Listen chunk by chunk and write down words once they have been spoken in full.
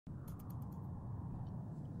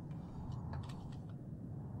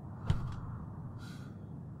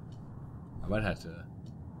I might have to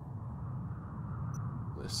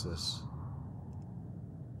list this.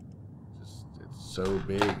 It's so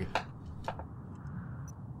big.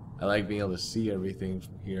 I like being able to see everything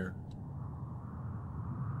from here.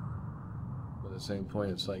 But at the same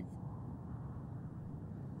point, it's like,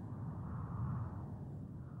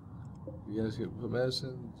 you guys get put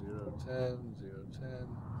medicine, 0 to 10, 0 to 10.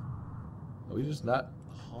 Are we just not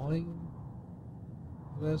hauling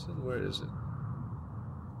medicine? Where is it?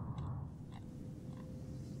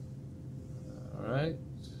 Alright.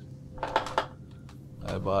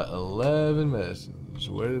 I bought 11 medicines.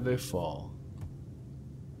 Where did they fall?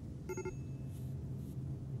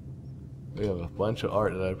 We have a bunch of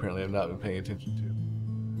art that I apparently have not been paying attention to.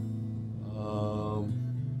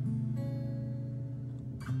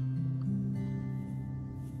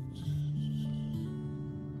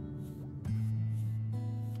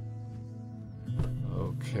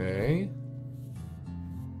 Okay.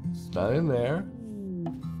 It's not in there.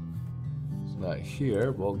 It's not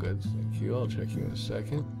here. Well, good. Thank you. I'll check you in a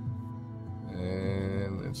second.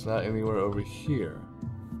 And it's not anywhere over here.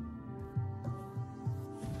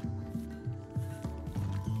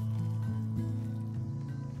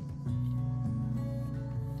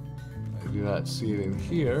 I do not see it in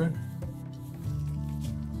here.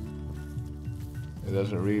 It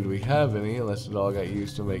doesn't read we have any unless it all got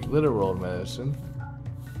used to make Rimworld medicine,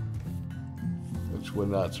 which would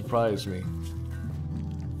not surprise me.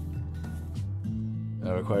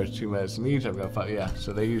 That requires 2 medicine each. I've got 5. Yeah,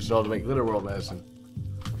 so they used it all to make Rimworld medicine.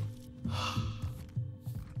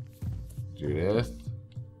 Judith.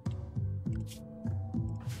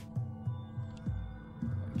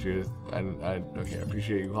 Judith, okay, I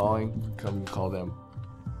appreciate you calling. Come call them.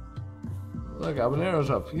 Look, habanero's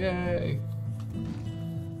up. Yay!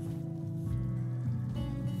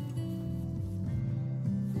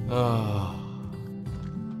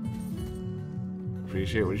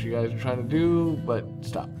 Appreciate what you guys are trying to do, but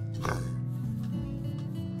stop.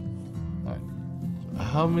 Alright.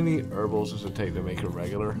 How many herbals does it take to make a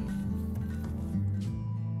regular?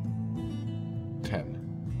 10.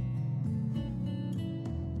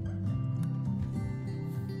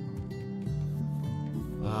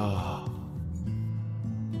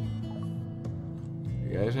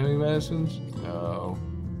 You guys have any medicines? No.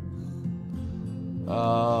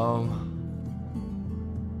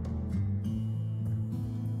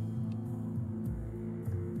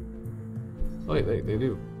 Oh, wait, they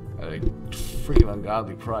do. At a freaking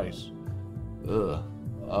ungodly price. Ugh.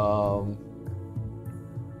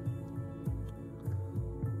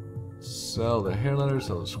 Sell the hair leather,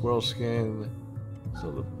 sell the squirrel skin,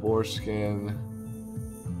 sell the boar skin,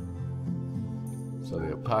 sell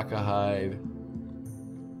the alpaca hide.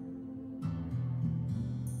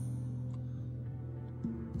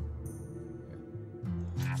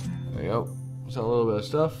 There you go. Sell a little bit of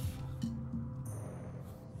stuff.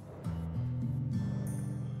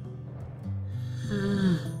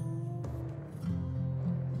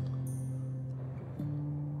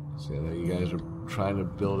 See, I know you guys are trying to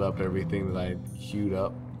build up everything that I queued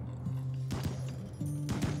up.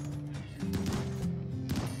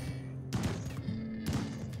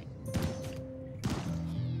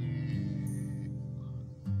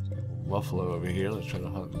 Buffalo over here. Let's try to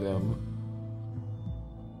hunt them.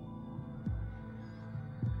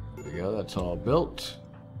 There we go. That's all built.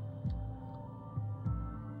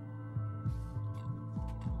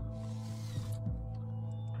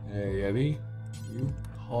 Hey, Eddie. You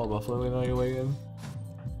haul a buffalo in on your way in?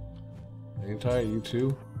 McIntyre, you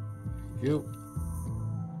too? Thank you.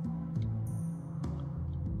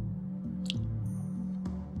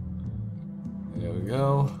 There we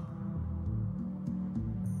go.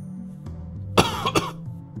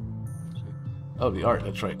 Oh, the art,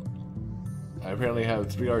 that's right. I apparently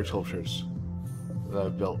have 3 art sculptures that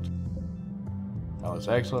I've built. That one's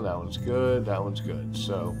excellent, that one's good, that one's good.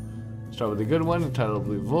 So, start with the good one, entitled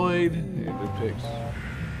Blue Void. It depicts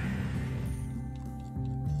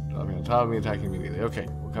dropping on top of me, attacking immediately. Okay,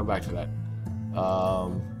 we'll come back to that.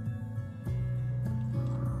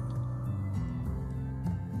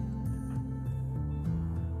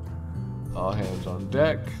 All hands on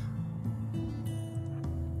deck.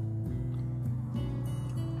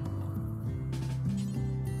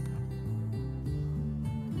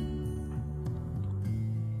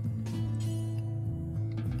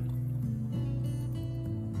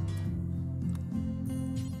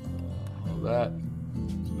 That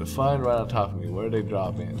defined right on top of me. Where did they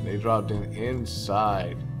drop in? They dropped in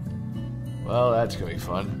inside. Well, that's gonna be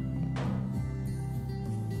fun.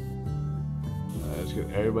 Let's get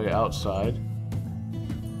everybody outside.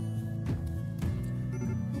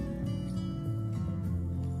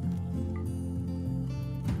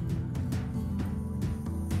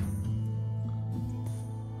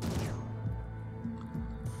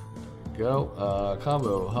 go.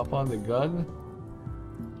 Combo, hop on the gun.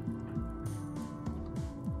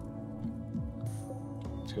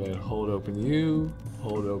 Let's go ahead and hold open you,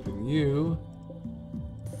 hold open you,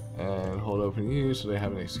 and hold open you so they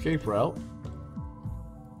have an escape route.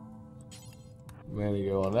 Manny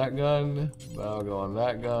go on that gun, Val go on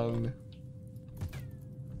that gun.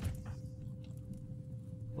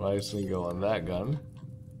 Ryerson go on that gun.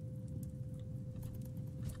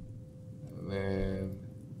 And then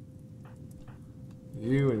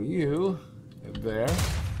you and you head there.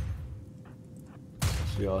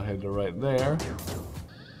 So y'all head to right there.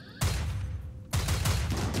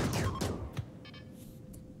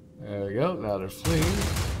 There we go, now they're fleeing.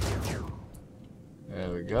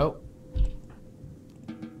 There we go.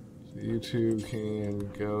 So you two can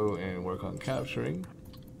go and work on capturing.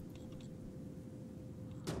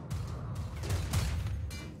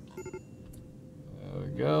 There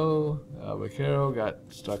we go. Vaquero got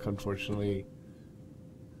stuck, unfortunately,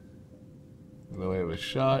 in the way it was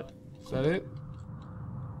shot. Is that it?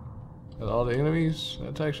 Got all the enemies?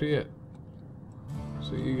 That's actually it.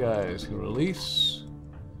 So you guys can release.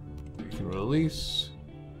 You can release.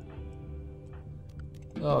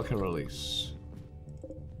 Oh, can release.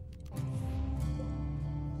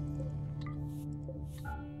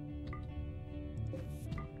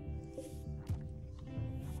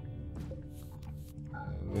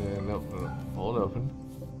 And then, nope, hold open.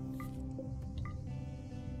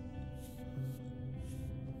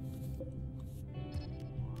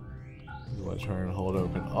 You want to turn hold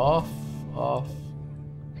open off, off,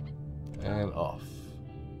 and off.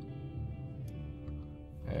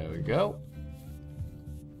 There we go.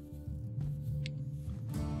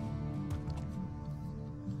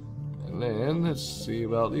 And then let's see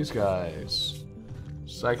about these guys.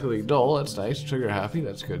 Cyclically dull, that's nice. Trigger happy,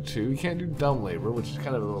 that's good too. You can't do dumb labor, which is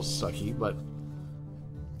kind of a little sucky, but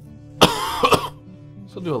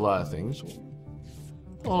still do a lot of things.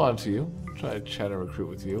 Hold on to you. Try to chat and recruit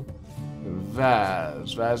with you. And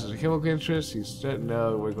Vaz. Vaz is a chemical interest. He said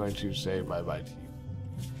no, we're going to say bye-bye to you.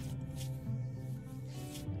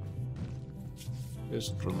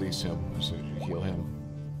 Just release him as soon as you heal him.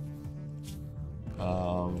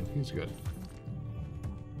 He's good.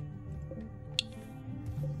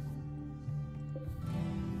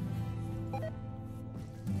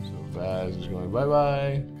 So Vaz is going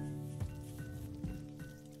bye-bye.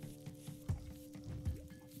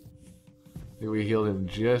 I think we healed him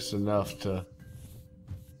just enough to...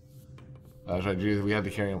 I was trying to do this. We had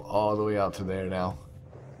to carry him all the way out to there now.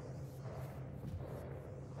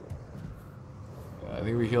 I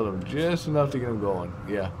think we healed him just enough to get him going.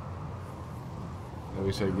 Yeah. And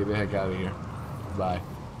we said, get the heck out of here. Bye.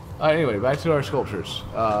 Alright, anyway, back to our sculptures.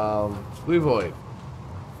 Blue Void.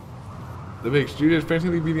 The big student is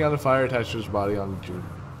frantically beating on the fire attached to his body on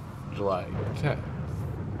July 10th.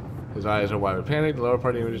 His eyes are wide with panic. The lower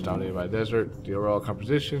part of the image is dominated by desert. The overall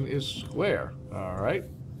composition is square. Alright.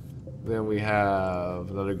 Then we have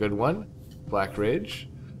another good one. Black Ridge.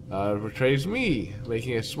 Portrays me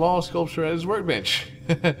making a small sculpture at his workbench.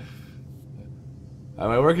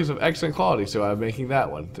 My work is of excellent quality, so I'm making that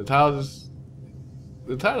one. The title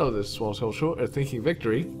of this small sculpture is Thinking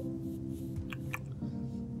Victory.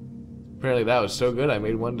 Apparently that was so good I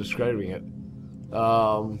made one describing it.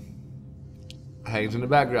 Hangs in the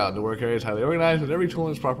background. The work area is highly organized with every tool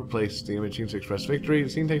in its proper place. The image seems to express victory. The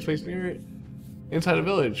scene takes place inside a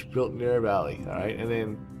village built near a valley. Alright, and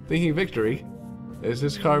then Thinking Victory is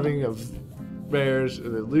this carving of bears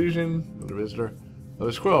an illusion of the visitor of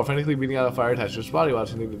a squirrel frantically beating out a fire attached to his body while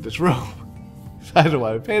attending to disrobe. Size of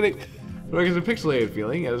wide panic. The work is a pixelated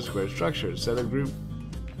feeling as a square structure. A set of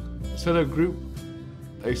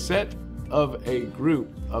a group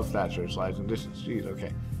of Thatcher slides in distance. Jeez,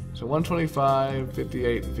 okay. So 125,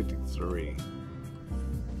 58, and 53.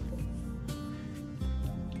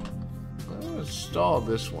 Let's install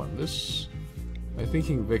this one. This, my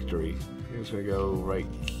Thinking Victory. I think it's going to go right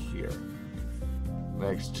here.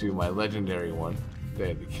 Next to my legendary one,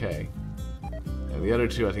 Day of Decay. And the other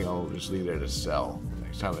two I think I'll just leave there to sell.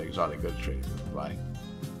 Next time the exotic goods trade by.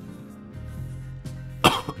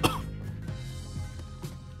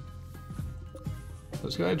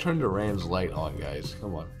 Let's go ahead and turn Duran's light on, guys.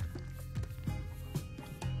 Come on.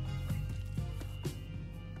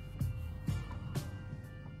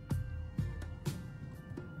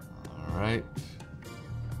 Alright.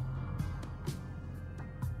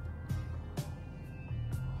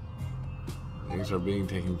 Things are being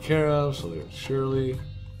taken care of, so there's surely.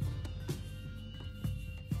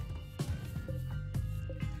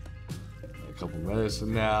 A couple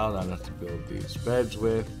medicine now, not enough to build these beds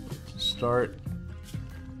with. Start.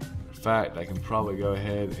 fact, I can probably go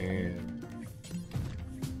ahead and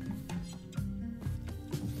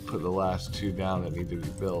put the last 2 down that need to be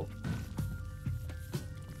built.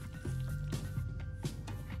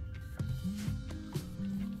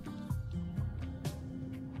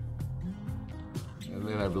 And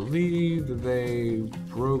then I believe that they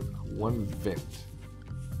broke 1 vent.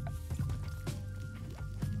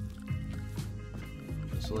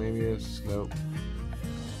 Miscellaneous, nope.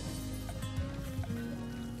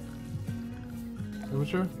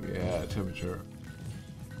 Temperature? Yeah, temperature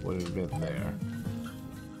would have been there.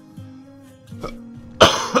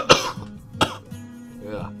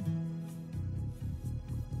 Yeah.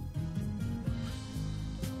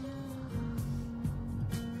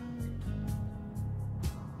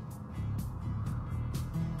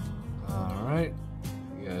 Alright.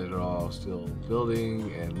 You guys are all still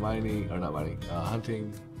building and mining, or not mining,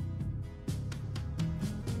 hunting.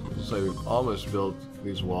 Looks like we've almost built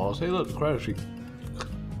these walls. Hey look, cryo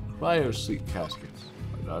sleep caskets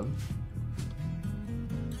are done.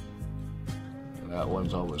 And that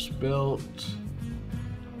one's almost built.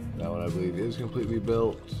 That one I believe is completely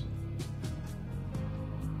built.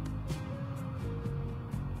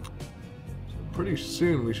 So pretty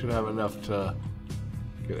soon we should have enough to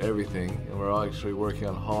get everything. And we're actually working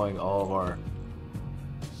on hauling all of our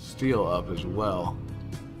steel up as well.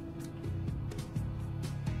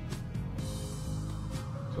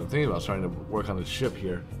 So I'm thinking about starting to work on the ship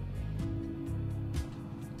here.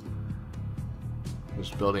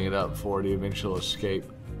 Just building it up for the eventual escape.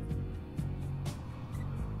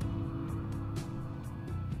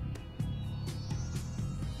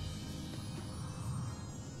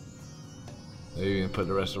 Maybe even put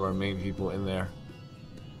the rest of our main people in there,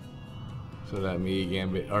 so that me,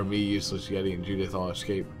 Gambit, or me, Useless Yeti, and Judith all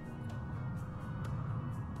escape.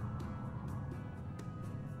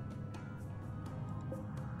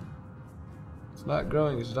 It's not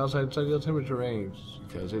growing. It's outside its ideal temperature range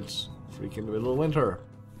because it's freaking the middle of winter.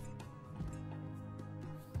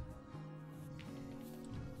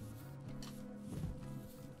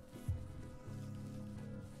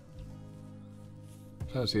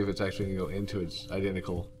 Trying to see if it's actually going to go into its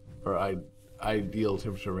identical or ideal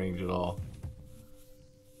temperature range at all.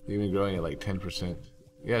 Even growing at like 10%.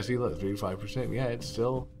 Yeah, see, look, 35%. Yeah, it's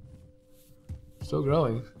still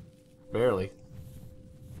growing, barely.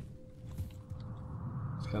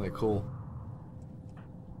 It's kind of cool.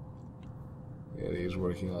 Yeah, he's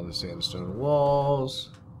working on the sandstone walls.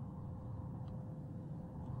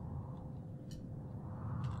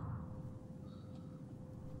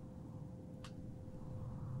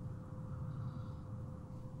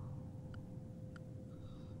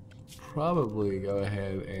 Probably go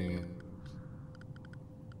ahead and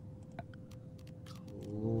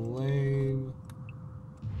claim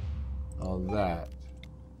all that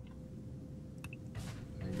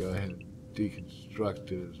and go ahead and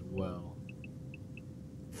deconstruct it as well.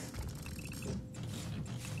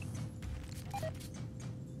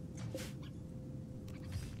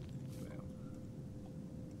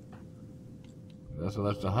 Nothing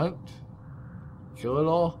left to hunt. Kill it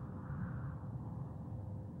all.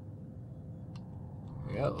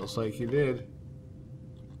 Yeah, looks like you did.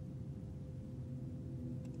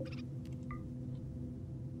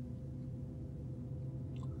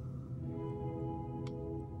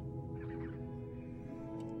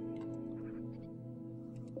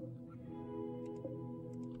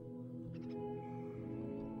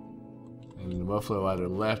 And the buffalo either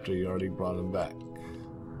left or you already brought him back.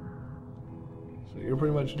 So you're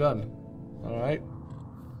pretty much done. Alright.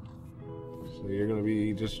 So you're gonna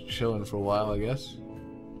be just chilling for a while, I guess.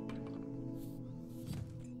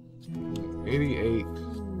 88.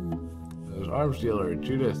 There's arms dealer,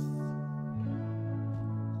 Judith.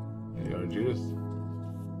 There you are, Judith.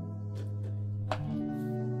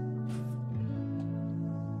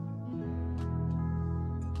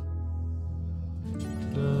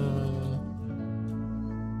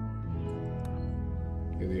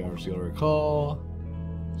 Get the arms dealer a call.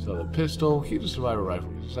 Sell the pistol. Keep the survivor rifle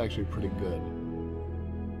because it's actually pretty good.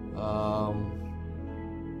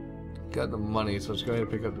 Got the money, so let's go ahead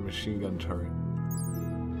and pick up the machine gun turret.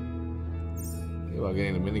 Think about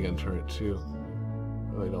getting the minigun turret too.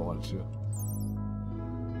 I really don't want to.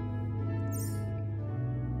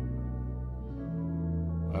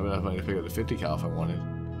 I have enough money to pick up the 50 cal if I wanted.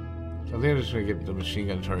 So I think I'm just gonna get the machine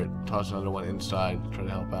gun turret, toss another one inside, try to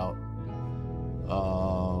help out.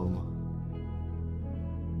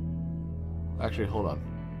 Actually, hold on.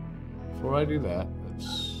 Before I do that,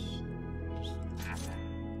 let's.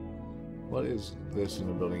 What is this in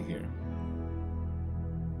the building here?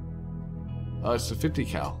 Oh, it's the 50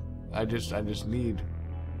 cal. I just need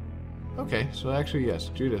Okay, so actually, yes.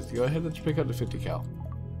 Judith, go ahead, let's pick up the 50 cal.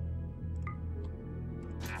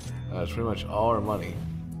 That's pretty much all our money.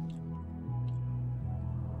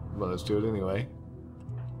 But let's do it anyway.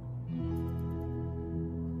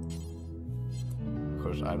 Of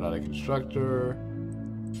course, I'm not a constructor.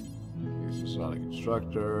 This is not a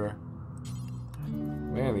constructor.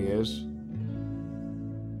 Man, he is.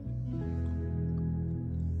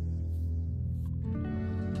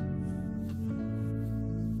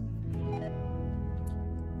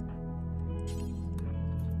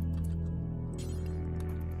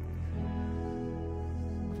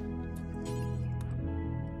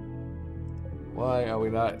 Why are we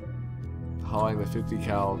not hauling the 50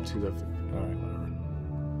 cal to the... Alright,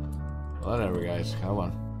 whatever. Whatever, guys. Come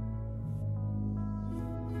on.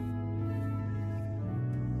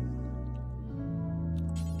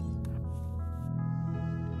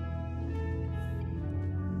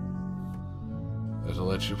 I'll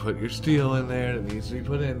let you put your steel in there that needs to be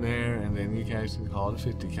put in there, and then you guys can call the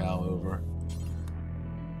 50 cal over.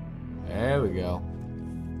 There we go.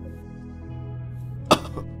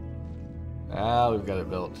 Now we've got it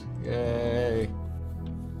built. Yay!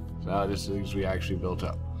 So now this needs to be actually built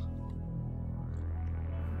up.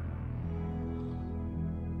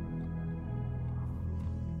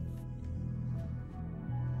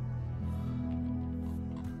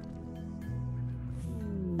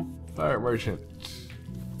 Fire merchant.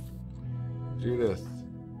 Judith.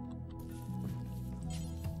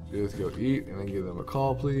 Judith, go eat and then give them a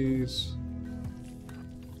call, please.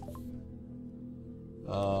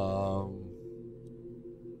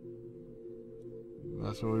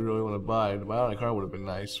 That's what we really want to buy. The bionic car would have been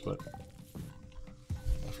nice, but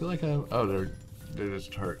I feel like I'm... Oh, they're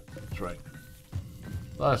just hurt. That's right.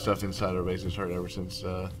 A lot of stuff inside our base is hurt ever since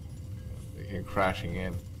they came crashing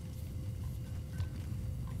in.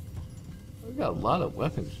 We've got a lot of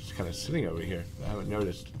weapons just kind of sitting over here. I haven't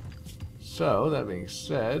noticed. So, that being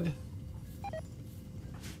said...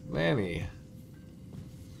 Manny.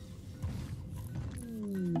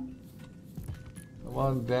 Come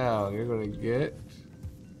on down. You're going to get...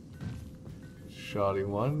 Shoddy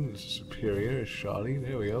one. This is superior. Shoddy.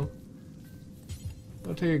 There we go.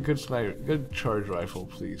 I'll take a good sniper. Good charge rifle,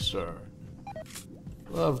 please, sir.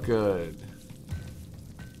 Love good.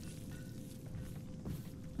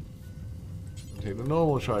 Take the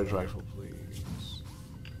normal charge rifle, please.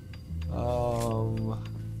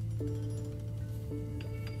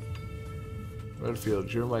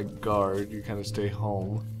 Redfield, you're my guard. You kind of stay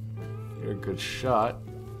home. You're a good shot.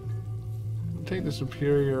 I'll take the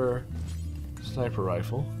superior sniper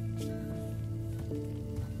rifle.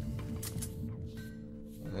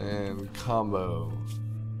 And combo.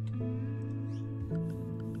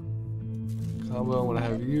 Combo, I'm gonna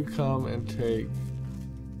have you come and take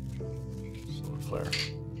flare.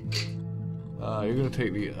 You're gonna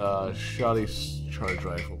take the shoddy charge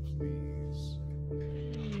rifle, please.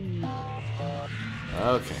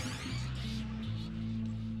 Okay.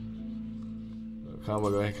 Combo,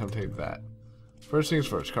 go ahead and come take that. First things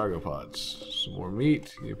first, cargo pods. Some more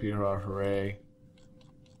meat. Yippee hurrah hooray.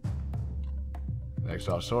 Next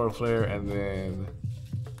off, solar flare, and then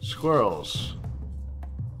squirrels.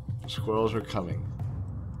 The squirrels are coming.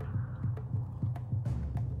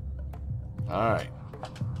 Alright.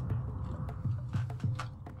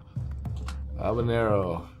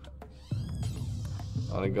 Habanero.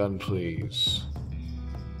 On a gun, please.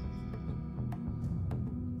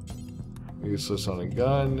 Useless on a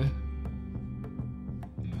gun.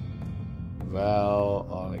 Val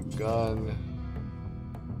on a gun.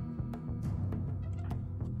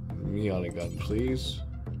 Me on a gun, please.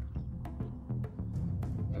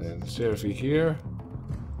 And then Seraphy here.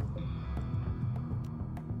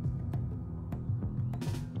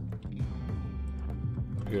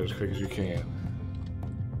 Up here as quick as you can.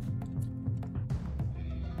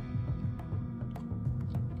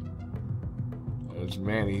 There's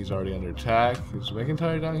Manny, he's already under attack. Is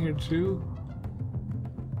McIntyre down here too?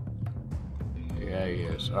 Yeah, he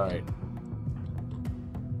is. Alright.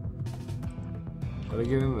 Try to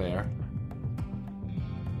get in there.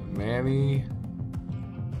 Manny.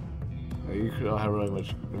 You don't have really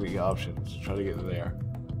many options. Try to get in there.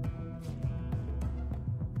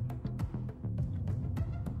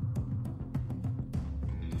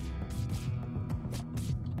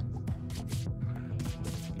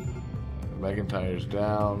 McIntyre's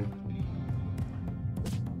down.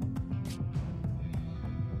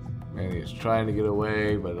 Manny is trying to get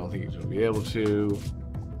away, but I don't think he's going to be able to.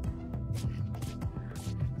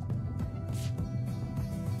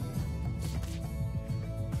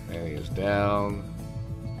 Manny is down.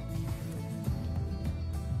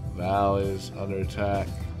 Val is under attack.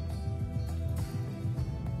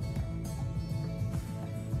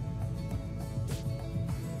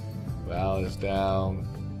 Val is down.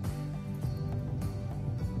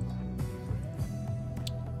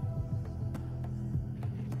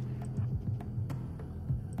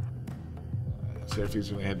 Seraphie's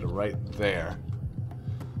gonna head to right there.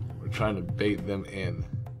 We're trying to bait them in.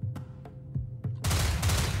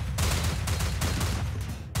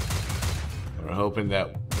 And we're hoping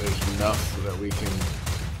that there's enough so that we can.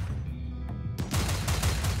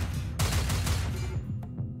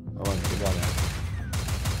 I want to get down there.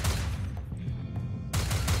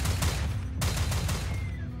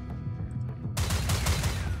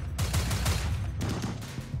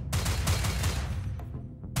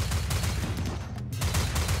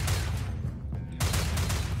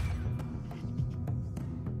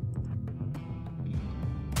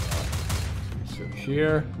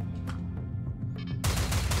 Here.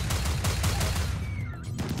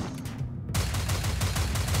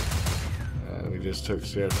 And we just took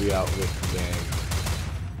Seraphie out with the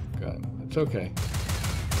dang gun. It's okay.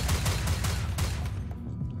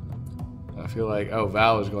 I feel like, oh,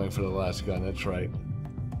 Val is going for the last gun. That's right.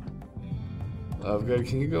 Love good.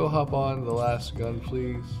 Can you go hop on the last gun,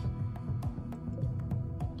 please?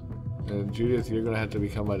 And Judith, you're gonna have to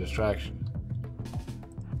become my distraction.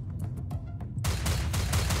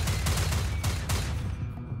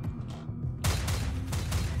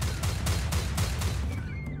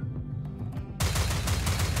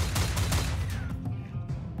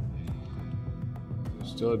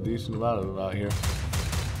 Still a decent amount of them out here.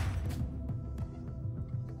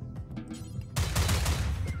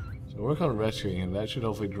 So work on rescuing him. That should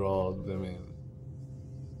hopefully draw them in.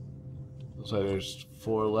 Looks like there's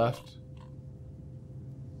 4 left.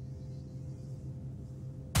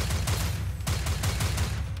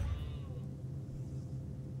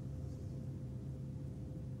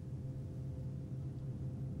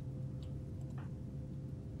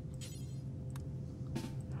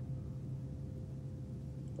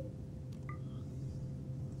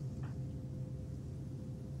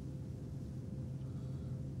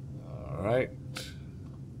 Alright.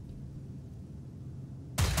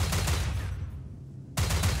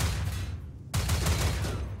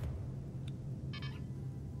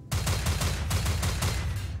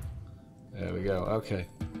 There we go. Okay.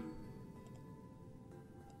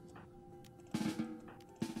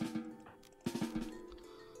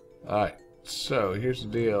 Alright. So, here's the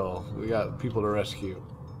deal. We got people to rescue.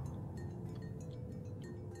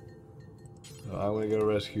 So I'm going to go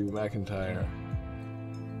rescue McIntyre.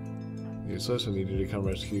 So I need you to come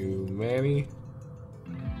rescue Manny.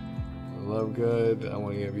 Love good. I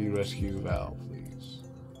want to have you rescue Val, please.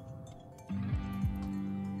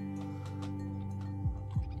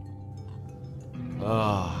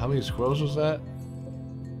 How many squirrels was that?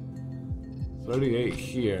 38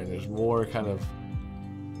 here, and there's more kind of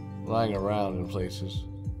lying around in places.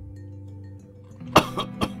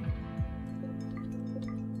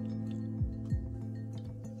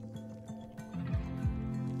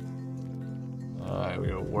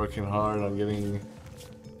 We're working hard on getting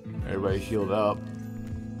everybody healed up.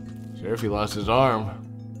 Seraphie lost his arm.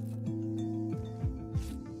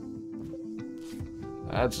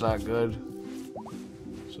 That's not good.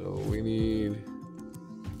 So we need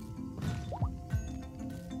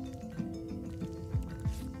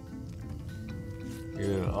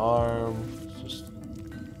an arm. Just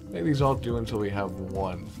make these all do until we have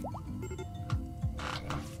one.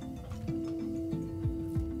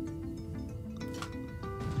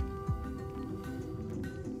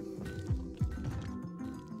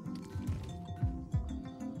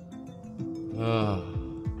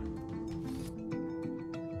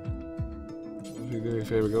 If you do me a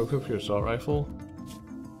favor, go cook your assault rifle.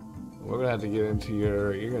 We're gonna have to get into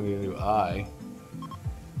you're gonna need a new eye.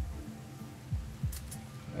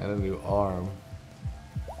 And a new arm.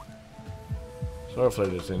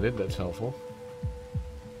 Starflight just ended, that's helpful.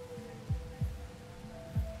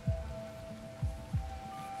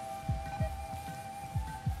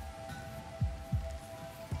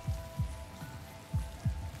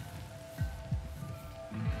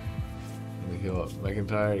 Let me heal up.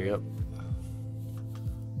 McIntyre, yep.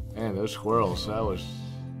 Man, those squirrels, that was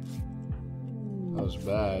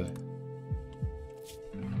bad.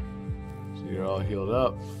 So you're all healed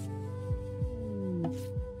up.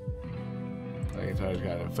 McIntyre's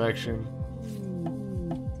got an infection.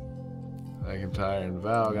 McIntyre and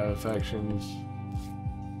Val got infections.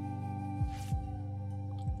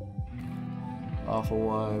 Awful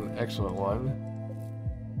one, excellent one.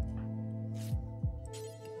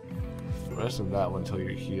 Rest of that one until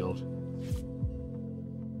you're healed.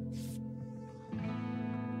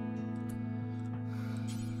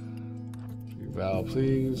 Val,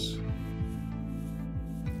 please.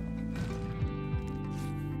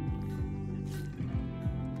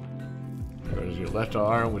 your left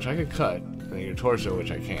arm, which I could cut, and then your torso,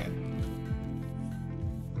 which I can't.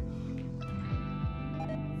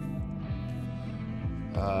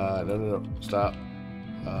 No, stop.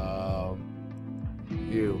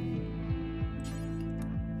 You.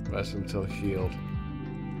 Rest until healed.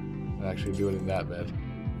 I'm actually doing it in that bed.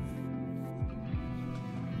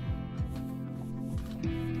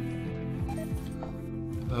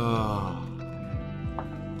 Oh.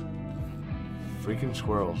 Freaking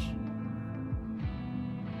squirrels.